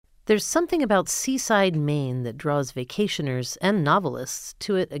There's something about seaside Maine that draws vacationers and novelists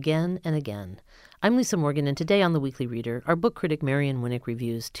to it again and again. I'm Lisa Morgan, and today on The Weekly Reader, our book critic Marian Winnick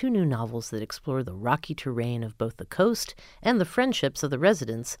reviews two new novels that explore the rocky terrain of both the coast and the friendships of the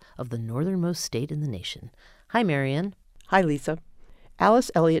residents of the northernmost state in the nation. Hi, Marian. Hi, Lisa. Alice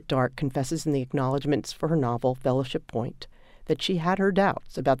Elliot Dark confesses in the acknowledgments for her novel Fellowship Point that she had her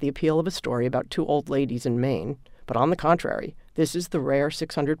doubts about the appeal of a story about two old ladies in Maine, but on the contrary, this is the rare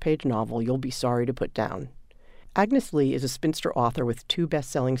 600-page novel you'll be sorry to put down. Agnes Lee is a spinster author with two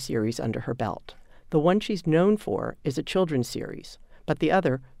best-selling series under her belt. The one she's known for is a children's series, but the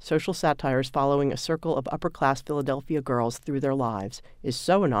other, social satires following a circle of upper-class Philadelphia girls through their lives, is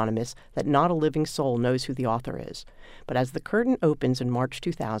so anonymous that not a living soul knows who the author is. But as the curtain opens in March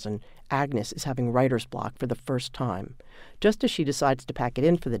 2000, Agnes is having writer's block for the first time. Just as she decides to pack it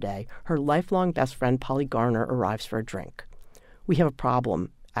in for the day, her lifelong best friend Polly Garner arrives for a drink. "We have a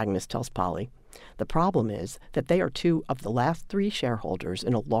problem," Agnes tells Polly. The problem is that they are two of the last three shareholders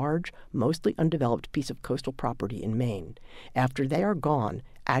in a large, mostly undeveloped piece of coastal property in Maine. After they are gone,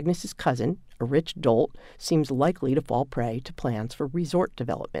 Agnes's cousin, a rich dolt, seems likely to fall prey to plans for resort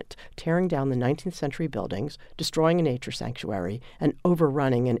development, tearing down the 19th century buildings, destroying a nature sanctuary, and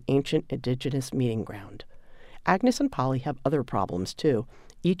overrunning an ancient indigenous meeting ground. Agnes and Polly have other problems, too,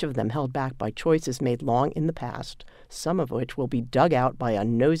 each of them held back by choices made long in the past, some of which will be dug out by a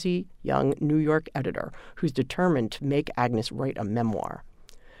nosy young New York editor who's determined to make Agnes write a memoir.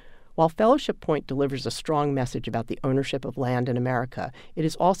 While Fellowship Point delivers a strong message about the ownership of land in America, it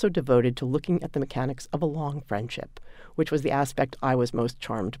is also devoted to looking at the mechanics of a long friendship, which was the aspect I was most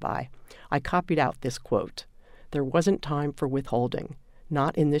charmed by. I copied out this quote: "There wasn't time for withholding,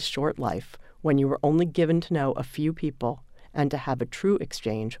 not in this short life, when you were only given to know a few people and to have a true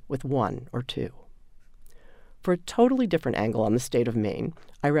exchange with one or two." For a totally different angle on the state of Maine,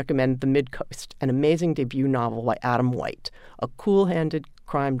 I recommend The Midcoast, an amazing debut novel by Adam White, a cool-handed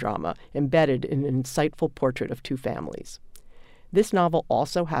crime drama embedded in an insightful portrait of two families. This novel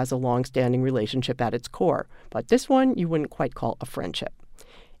also has a long-standing relationship at its core, but this one you wouldn't quite call a friendship.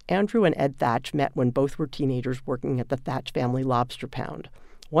 Andrew and Ed Thatch met when both were teenagers working at the Thatch family lobster pound.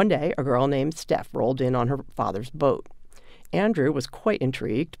 One day, a girl named Steph rolled in on her father's boat. Andrew was quite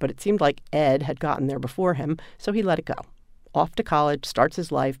intrigued, but it seemed like Ed had gotten there before him, so he let it go. Off to college, starts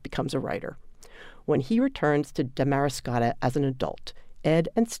his life, becomes a writer. When he returns to Damariscotta as an adult, Ed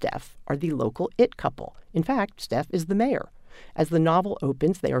and Steph are the local it couple. In fact, Steph is the mayor. As the novel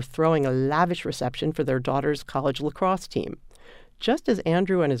opens, they are throwing a lavish reception for their daughter's college lacrosse team. Just as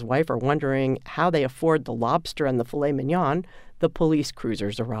Andrew and his wife are wondering how they afford the lobster and the filet mignon, the police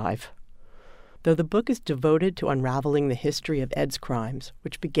cruisers arrive. Though the book is devoted to unraveling the history of Ed's crimes,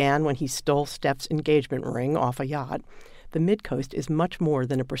 which began when he stole Steph's engagement ring off a yacht, The Midcoast is much more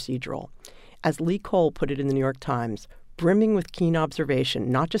than a procedural. As Lee Cole put it in the New York Times, brimming with keen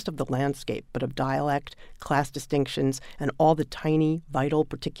observation, not just of the landscape, but of dialect, class distinctions, and all the tiny, vital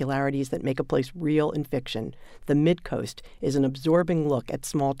particularities that make a place real in fiction, The Midcoast is an absorbing look at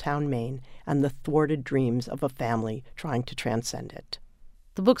small-town Maine and the thwarted dreams of a family trying to transcend it.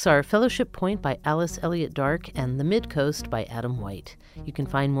 The books are Fellowship Point by Alice Elliot Dark and The Midcoast by Adam White. You can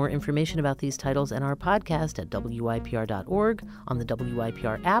find more information about these titles and our podcast at WYPR.org, on the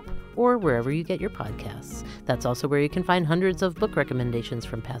WYPR app, or wherever you get your podcasts. That's also where you can find hundreds of book recommendations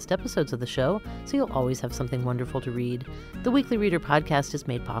from past episodes of the show, so you'll always have something wonderful to read. The Weekly Reader podcast is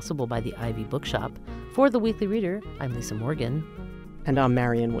made possible by the Ivy Bookshop. For The Weekly Reader, I'm Lisa Morgan. And I'm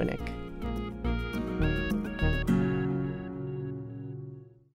Marian Winnick.